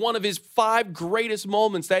one of his 5 greatest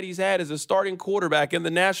moments that he's had as a starting quarterback in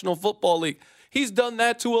the National Football League. He's done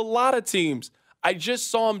that to a lot of teams. I just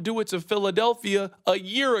saw him do it to Philadelphia a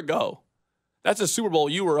year ago. That's a Super Bowl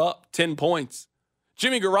you were up 10 points.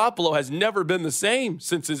 Jimmy Garoppolo has never been the same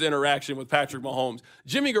since his interaction with Patrick Mahomes.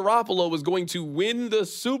 Jimmy Garoppolo was going to win the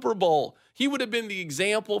Super Bowl. He would have been the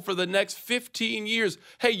example for the next 15 years.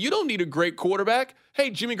 Hey, you don't need a great quarterback.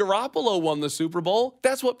 Hey, Jimmy Garoppolo won the Super Bowl.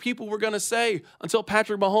 That's what people were going to say until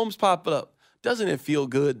Patrick Mahomes popped up. Doesn't it feel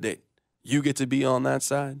good that you get to be on that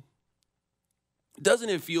side? Doesn't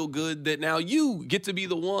it feel good that now you get to be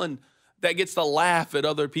the one that gets to laugh at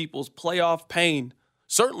other people's playoff pain?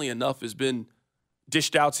 Certainly enough has been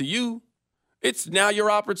dished out to you. It's now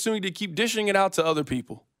your opportunity to keep dishing it out to other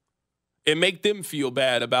people and make them feel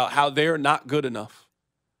bad about how they're not good enough.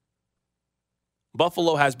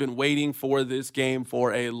 Buffalo has been waiting for this game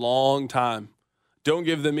for a long time. Don't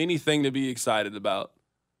give them anything to be excited about.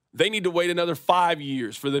 They need to wait another 5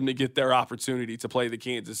 years for them to get their opportunity to play the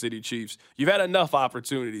Kansas City Chiefs. You've had enough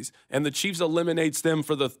opportunities, and the Chiefs eliminates them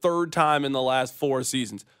for the 3rd time in the last 4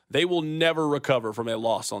 seasons. They will never recover from a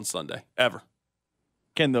loss on Sunday, ever.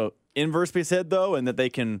 Can the inverse be said, though, and that they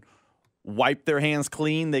can wipe their hands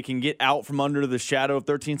clean? They can get out from under the shadow of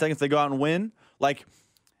 13 seconds. They go out and win? Like,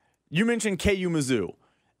 you mentioned KU Mizzou.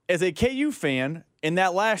 As a KU fan, in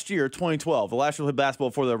that last year, 2012, the last year of basketball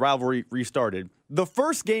before the rivalry restarted, the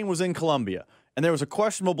first game was in Columbia, and there was a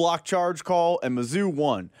questionable block charge call, and Mizzou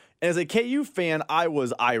won. And as a KU fan, I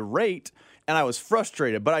was irate, and I was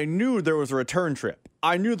frustrated, but I knew there was a return trip.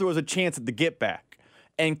 I knew there was a chance at the get back.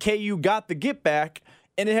 And KU got the get back,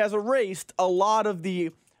 and it has erased a lot of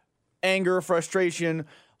the anger, frustration,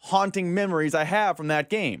 haunting memories I have from that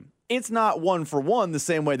game. It's not 1-for-1 the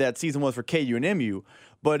same way that season was for KU and MU,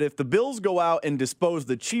 but if the Bills go out and dispose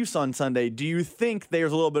the Chiefs on Sunday, do you think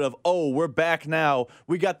there's a little bit of, we're back now,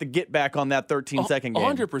 we got the get back on that 13-second game?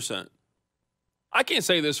 100%. I can't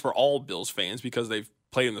say this for all Bills fans because they've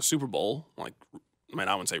played in the Super Bowl. I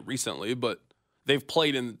wouldn't say recently, but they've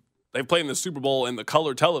played in the Super Bowl in the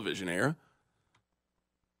color television era.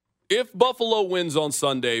 If Buffalo wins on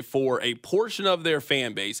Sunday for a portion of their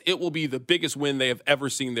fan base, it will be the biggest win they have ever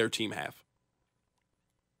seen their team have.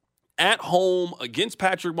 At home against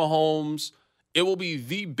Patrick Mahomes, it will be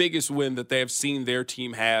the biggest win that they have seen their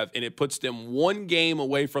team have, and it puts them 1 game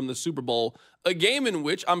away from the Super Bowl, a game in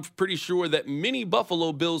which I'm pretty sure that many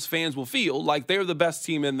Buffalo Bills fans will feel like they're the best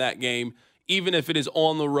team in that game, even if it is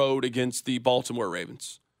on the road against the Baltimore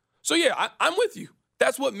Ravens. So, yeah, I'm with you.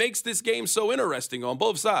 That's what makes this game so interesting on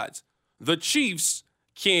both sides. The Chiefs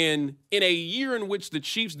can, in a year in which the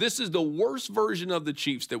Chiefs, this is the worst version of the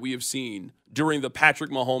Chiefs that we have seen during the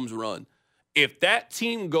Patrick Mahomes run. If that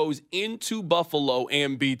team goes into Buffalo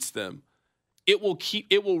and beats them, it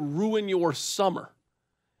will ruin your summer.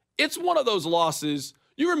 It's one of those losses.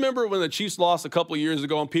 You remember when the Chiefs lost a couple of years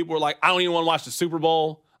ago and people were like, I don't even want to watch the Super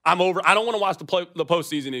Bowl. I'm over. I don't want to watch the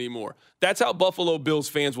postseason anymore. That's how Buffalo Bills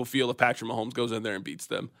fans will feel if Patrick Mahomes goes in there and beats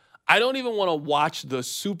them. I don't even want to watch the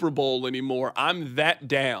Super Bowl anymore. I'm that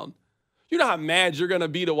down. You know how mad you're going to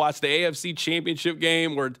be to watch the AFC Championship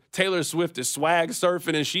game where Taylor Swift is swag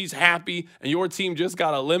surfing and she's happy and your team just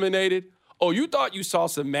got eliminated? Oh, you thought you saw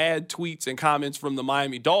some mad tweets and comments from the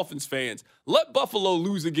Miami Dolphins fans. Let Buffalo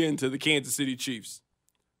lose again to the Kansas City Chiefs.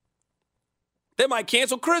 They might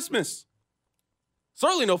cancel Christmas.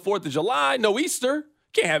 Certainly no 4th of July, no Easter.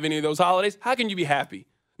 Can't have any of those holidays. How can you be happy?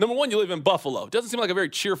 Number one, you live in Buffalo. Doesn't seem like a very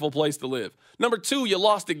cheerful place to live. Number two, you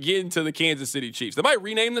lost again to the Kansas City Chiefs. They might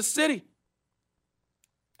rename the city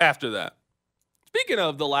after that. Speaking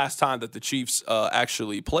of the last time that the Chiefs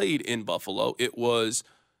actually played in Buffalo, it was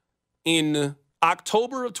in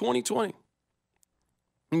October of 2020.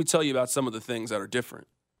 Let me tell you about some of the things that are different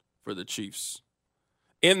for the Chiefs.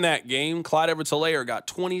 In that game, Clyde Edwards-Helaire got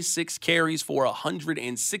 26 carries for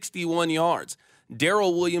 161 yards.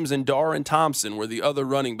 Darrell Williams and Darren Thompson were the other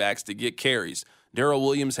running backs to get carries. Darrell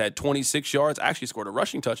Williams had 26 yards, actually scored a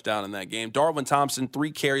rushing touchdown in that game. Darwin Thompson,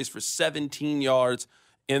 3 carries for 17 yards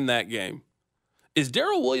in that game. Is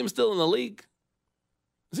Darrell Williams still in the league?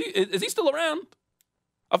 Is he still around?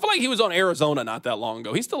 I feel like he was on Arizona not that long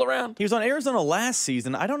ago. He's still around? He was on Arizona last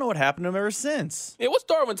season. I don't know what happened to him ever since. Yeah, what's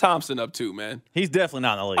Darwin Thompson up to, man? He's definitely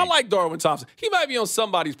not in the league. I like Darwin Thompson. He might be on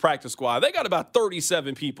somebody's practice squad. They got about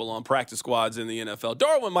 37 people on practice squads in the NFL.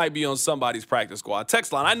 Darwin might be on somebody's practice squad.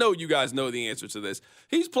 Text line, I know you guys know the answer to this.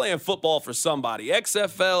 He's playing football for somebody.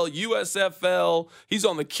 XFL, USFL. He's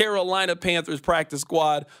on the Carolina Panthers practice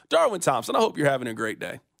squad. Darwin Thompson, I hope you're having a great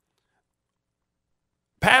day.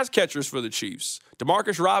 Pass catchers for the Chiefs.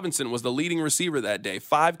 Demarcus Robinson was the leading receiver that day,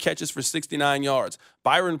 5 catches for 69 yards.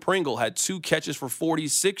 Byron Pringle had 2 catches for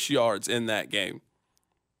 46 yards in that game.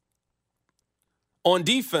 On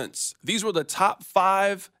defense, these were the top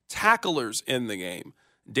 5 tacklers in the game.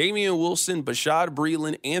 Damian Wilson, Bashad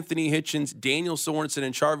Breeland, Anthony Hitchens, Daniel Sorensen,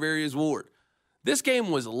 and Charvarius Ward. This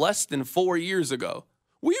game was less than 4 years ago.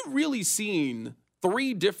 We've really seen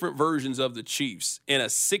 3 different versions of the Chiefs in a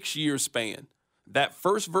 6-year span. That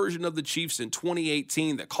first version of the Chiefs in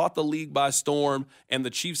 2018 that caught the league by storm, and the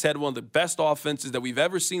Chiefs had one of the best offenses that we've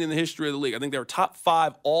ever seen in the history of the league. I think they were top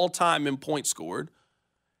 5 all-time in points scored.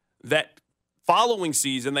 That following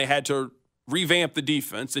season, they had to revamp the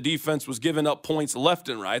defense. The defense was giving up points left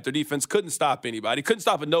and right. Their defense couldn't stop anybody. Couldn't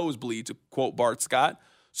stop a nosebleed, to quote Bart Scott.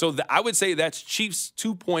 So I would say that's Chiefs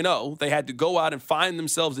 2.0. They had to go out and find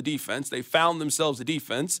themselves a defense. They found themselves a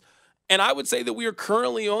defense. And I would say that we are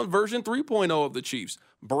currently on version 3.0 of the Chiefs.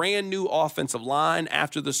 Brand new offensive line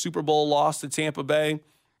after the Super Bowl loss to Tampa Bay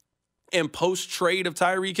and post-trade of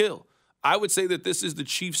Tyreek Hill. I would say that this is the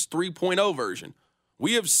Chiefs 3.0 version.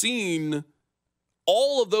 We have seen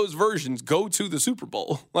all of those versions go to the Super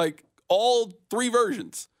Bowl, like all 3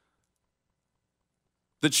 versions.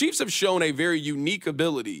 The Chiefs have shown a very unique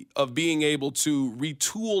ability of being able to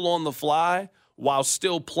retool on the fly while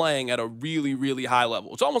still playing at a really, really high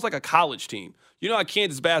level. It's almost like a college team. You know how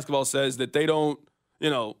Kansas basketball says that they don't,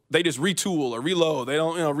 they just retool or reload. They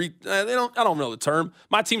don't, I don't know the term.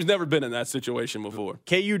 My team's never been in that situation before.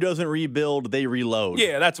 KU doesn't rebuild, they reload.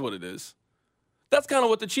 Yeah, that's what it is. That's kind of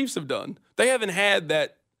what the Chiefs have done. They haven't had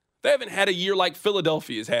that. They haven't had a year like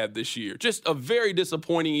Philadelphia's had this year. Just a very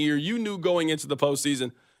disappointing year. You knew going into the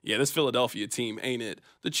postseason, yeah, this Philadelphia team ain't it.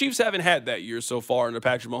 The Chiefs haven't had that year so far under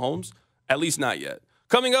Patrick Mahomes. At least not yet.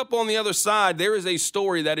 Coming up on the other side, there is a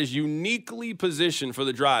story that is uniquely positioned for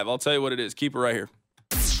The Drive. I'll tell you what it is. Keep it right here.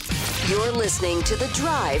 You're listening to The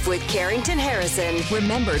Drive with Carrington Harrison.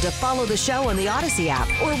 Remember to follow the show on the Odyssey app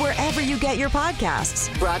or wherever you get your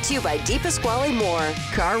podcasts. Brought to you by DePasquale Moore.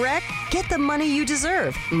 Car wreck? Get the money you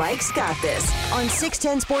deserve. Mike's got this on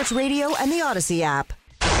 610 Sports Radio and the Odyssey app.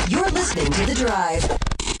 You're listening to The Drive.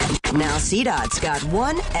 Now CDOT's got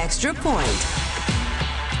 1 extra point.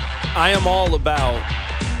 I am all about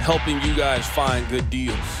helping you guys find good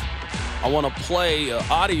deals. I want to play an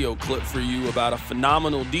audio clip for you about a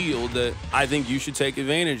phenomenal deal that I think you should take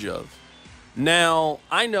advantage of. Now,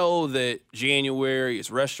 I know that January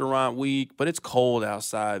is restaurant week, but it's cold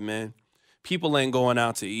outside, man. People ain't going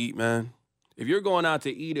out to eat, man. If you're going out to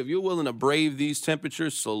eat, if you're willing to brave these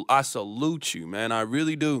temperatures, so I salute you, man. I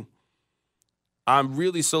really do. I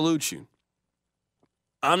really salute you.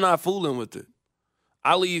 I'm not fooling with it.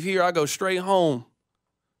 I leave here, I go straight home.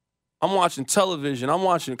 I'm watching television. I'm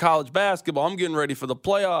watching college basketball. I'm getting ready for the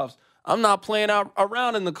playoffs. I'm not playing out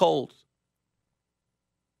around in the cold.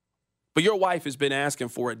 But your wife has been asking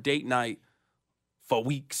for a date night for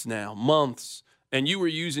weeks now, months, and you were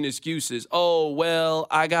using excuses. Oh, well,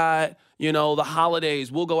 I got, the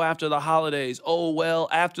holidays. We'll go after the holidays. Oh, well,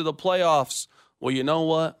 after the playoffs. Well, you know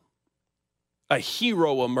what? A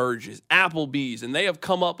hero emerges, Applebee's, and they have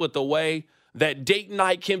come up with a way that date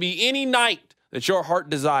night can be any night that your heart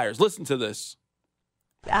desires. Listen to this.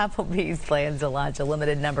 Applebee's plans to launch a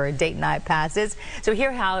limited number of date night passes. So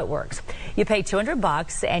here's how it works. You pay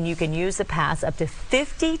 $200 and you can use the pass up to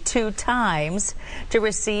 52 times to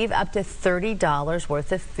receive up to $30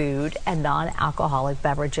 worth of food and non-alcoholic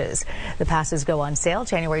beverages. The passes go on sale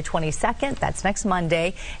January 22nd, that's next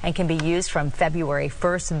Monday, and can be used from February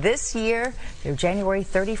 1st this year through January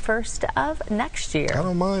 31st of next year. I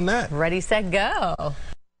don't mind that. Ready, set, go.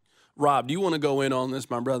 Rob, do you want to go in on this,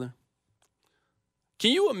 my brother? Can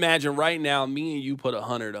you imagine right now me and you put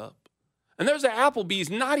 100 up? And there's an Applebee's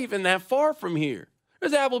not even that far from here.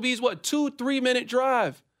 There's Applebee's, 2-3 minute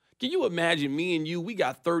drive. Can you imagine me and you, we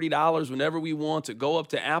got $30 whenever we want to go up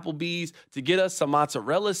to Applebee's to get us some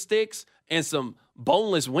mozzarella sticks and some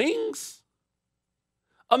boneless wings?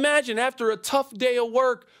 Imagine after a tough day of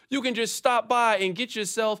work, you can just stop by and get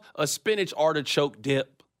yourself a spinach artichoke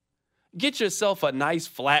dip. Get yourself a nice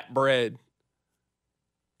flatbread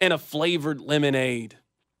and a flavored lemonade.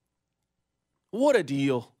 What a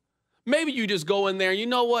deal. Maybe you just go in there and you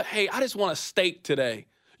know what? Hey, I just want a steak today.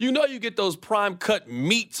 You get those prime cut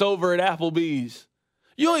meats over at Applebee's.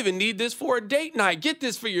 You don't even need this for a date night. Get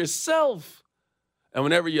this for yourself. And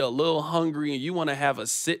whenever you're a little hungry and you want to have a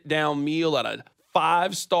sit-down meal at a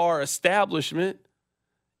 5-star establishment,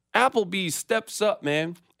 Applebee's steps up,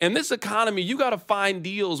 man. In this economy, you got to find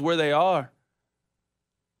deals where they are.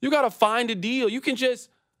 You got to find a deal. You can just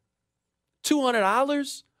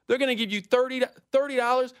 $200. They're going to give you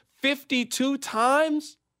 $30 52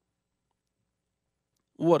 times.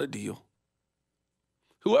 What a deal.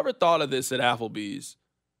 Whoever thought of this at Applebee's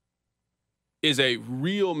is a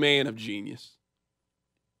real man of genius.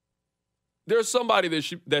 There's somebody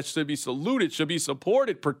that should be saluted, should be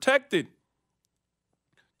supported, protected.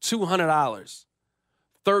 $200,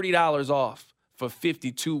 $30 off for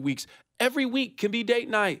 52 weeks. Every week can be date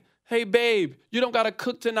night. Hey, babe, you don't got to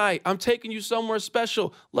cook tonight. I'm taking you somewhere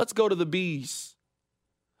special. Let's go to the Bees.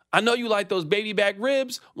 I know you like those baby back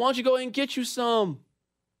ribs. Why don't you go ahead and get you some?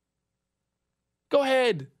 Go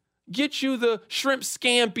ahead. Get you the shrimp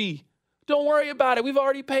scampi. Don't worry about it. We've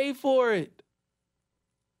already paid for it.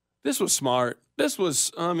 This was smart. I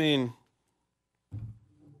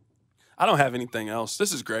don't have anything else.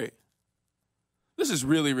 This is great. This is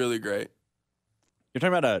really, really great. You're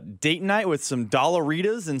talking about a date night with some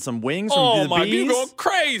Dollaritas and some wings from the Bees? Oh, my, you're going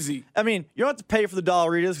crazy. I mean, you don't have to pay for the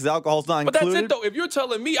Dollaritas because alcohol's not included. But that's it, though. If you're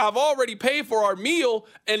telling me I've already paid for our meal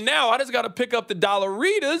and now I just got to pick up the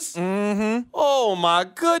Dollaritas, oh, my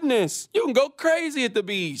goodness. You can go crazy at the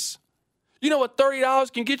Bees. You know what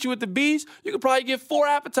 $30 can get you at the Bees? You can probably get 4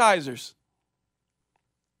 appetizers.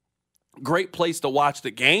 Great place to watch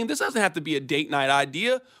the game. This doesn't have to be a date night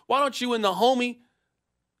idea. Why don't you and the homie,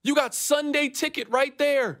 you got Sunday ticket right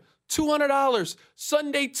there. $200.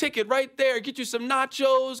 Sunday ticket right there. Get you some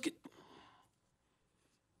nachos.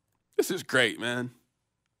 This is great, man.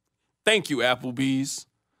 Thank you, Applebee's.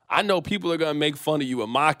 I know people are going to make fun of you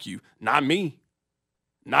and mock you. Not me.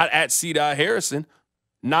 Not at C. Harrison.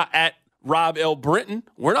 Not at Rob L. Brenton.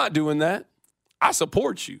 We're not doing that. I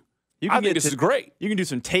support you. I think this is great. You can do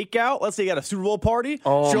some takeout. Let's say you got a Super Bowl party.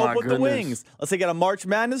 Oh, show up with the wings. Let's say you got a March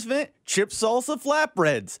Madness event. Chip salsa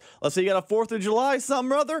flatbreads. Let's say you got a 4th of July,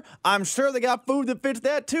 something or other. I'm sure they got food that fits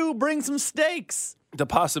that too. Bring some steaks. The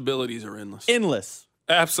possibilities are endless. Endless.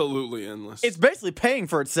 Absolutely endless. It's basically paying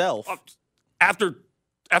for itself. After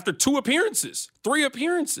 2 appearances, 3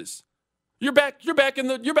 appearances, you're back in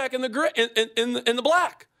the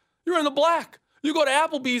black. You're in the black. You go to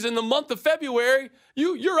Applebee's in the month of February,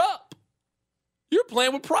 you're up. You're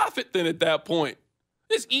playing with profit then at that point.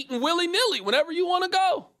 Just eating willy-nilly whenever you want to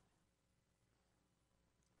go.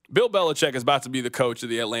 Bill Belichick is about to be the coach of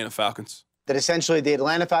the Atlanta Falcons. That essentially the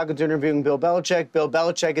Atlanta Falcons are interviewing Bill Belichick. Bill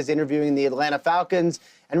Belichick is interviewing the Atlanta Falcons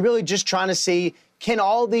and really just trying to see, can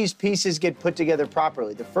all these pieces get put together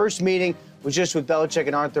properly? The first meeting was just with Belichick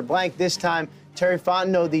and Arthur Blank. This time, Terry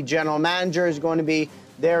Fontenot, the general manager, is going to be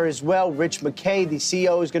there as well. Rich McKay, the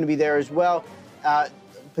CEO, is going to be there as well.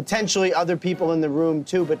 Potentially other people in the room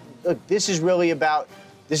too. But look, this is really about,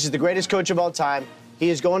 this is the greatest coach of all time. He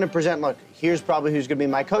is going to present, look, here's probably who's going to be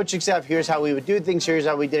my coaching staff. Here's how we would do things. Here's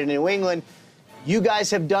how we did it in New England. You guys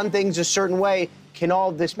have done things a certain way. can all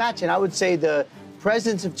of this match? And I would say the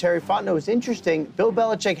presence of Terry Fontenot is interesting. Bill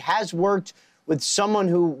Belichick has worked with someone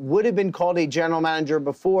who would have been called a general manager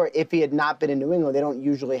before if he had not been in New England. They don't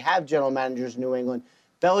usually have general managers in New England.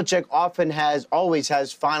 Belichick always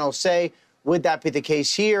has final say. Would that be the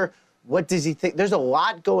case here? What does he think? There's a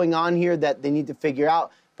lot going on here that they need to figure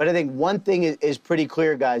out. But I think one thing is pretty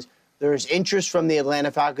clear, guys. There is interest from the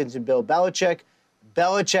Atlanta Falcons in Bill Belichick.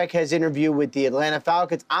 Belichick has interviewed with the Atlanta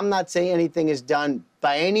Falcons. I'm not saying anything is done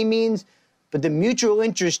by any means, but the mutual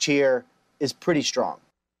interest here is pretty strong.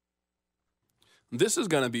 This is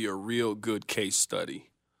going to be a real good case study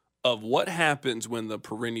of what happens when the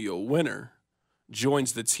perennial winner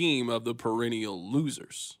joins the team of the perennial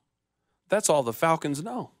losers. That's all the Falcons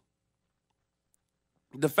know.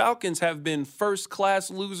 The Falcons have been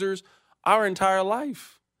first-class losers our entire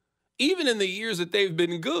life, even in the years that they've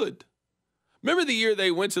been good. Remember the year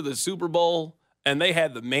they went to the Super Bowl and they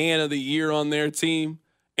had the man of the year on their team,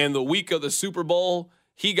 and the week of the Super Bowl,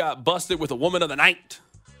 he got busted with a woman of the night,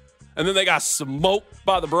 and then they got smoked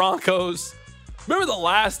by the Broncos. Remember the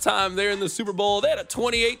last time they were in the Super Bowl, they had a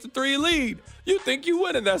 28-3 lead. You think you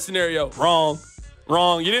win in that scenario. Wrong,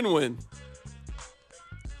 you didn't win.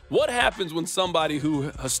 What happens when somebody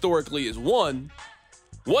who historically has won,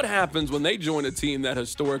 what happens when they join a team that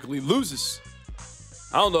historically loses?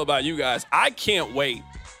 I don't know about you guys. I can't wait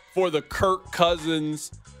for the Kirk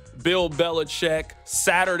Cousins, Bill Belichick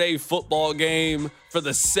Saturday football game for the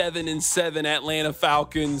 7-7 Atlanta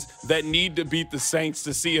Falcons that need to beat the Saints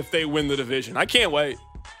to see if they win the division. I can't wait.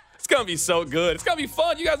 It's going to be so good. It's going to be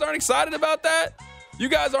fun. You guys aren't excited about that? You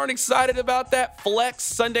guys aren't excited about that flex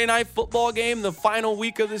Sunday night football game, the final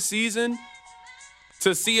week of the season,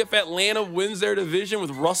 to see if Atlanta wins their division with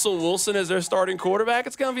Russell Wilson as their starting quarterback?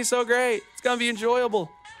 It's going to be so great. It's going to be enjoyable.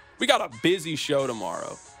 We got a busy show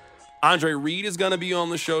tomorrow. Andre Reed is going to be on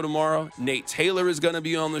the show tomorrow. Nate Taylor is going to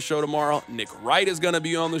be on the show tomorrow. Nick Wright is going to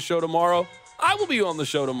be on the show tomorrow. I will be on the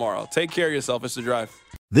show tomorrow. Take care of yourself. It's The Drive.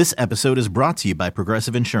 This episode is brought to you by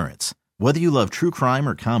Progressive Insurance. Whether you love true crime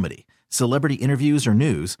or comedy, celebrity interviews or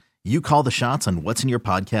news, you call the shots on what's in your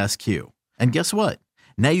podcast queue. And guess what?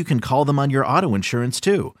 Now you can call them on your auto insurance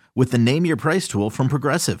too with the Name Your Price tool from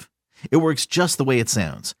Progressive. It works just the way it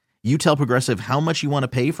sounds. You tell Progressive how much you want to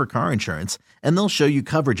pay for car insurance, and they'll show you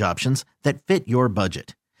coverage options that fit your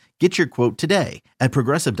budget. Get your quote today at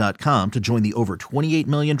Progressive.com to join the over 28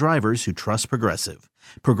 million drivers who trust Progressive.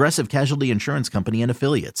 Progressive Casualty Insurance Company and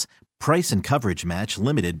Affiliates. Price and coverage match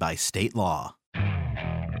limited by state law.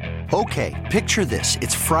 Okay, picture this.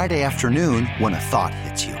 It's Friday afternoon when a thought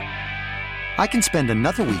hits you. I can spend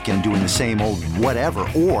another weekend doing the same old whatever,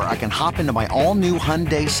 or I can hop into my all-new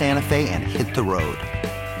Hyundai Santa Fe and hit the road.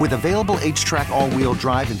 With available H-Track all-wheel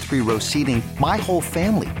drive and 3-row seating, my whole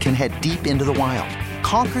family can head deep into the wild.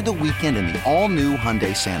 Conquer the weekend in the all-new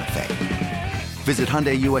Hyundai Santa Fe. Visit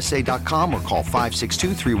HyundaiUSA.com or call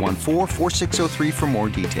 562-314-4603 for more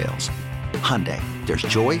details. Hyundai, there's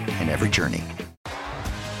joy in every journey.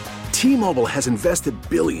 T-Mobile has invested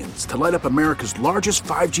billions to light up America's largest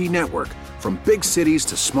 5G network, from big cities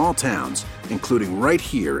to small towns, including right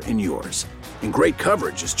here in yours. And great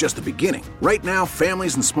coverage is just the beginning. Right now,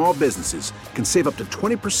 families and small businesses can save up to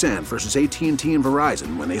 20% versus AT&T and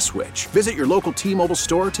Verizon when they switch. Visit your local T-Mobile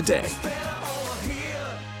store today.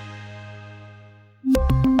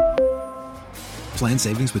 Plan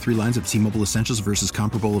savings with 3 lines of T-Mobile Essentials versus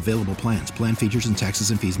comparable available plans. Plan features and taxes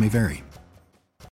and fees may vary.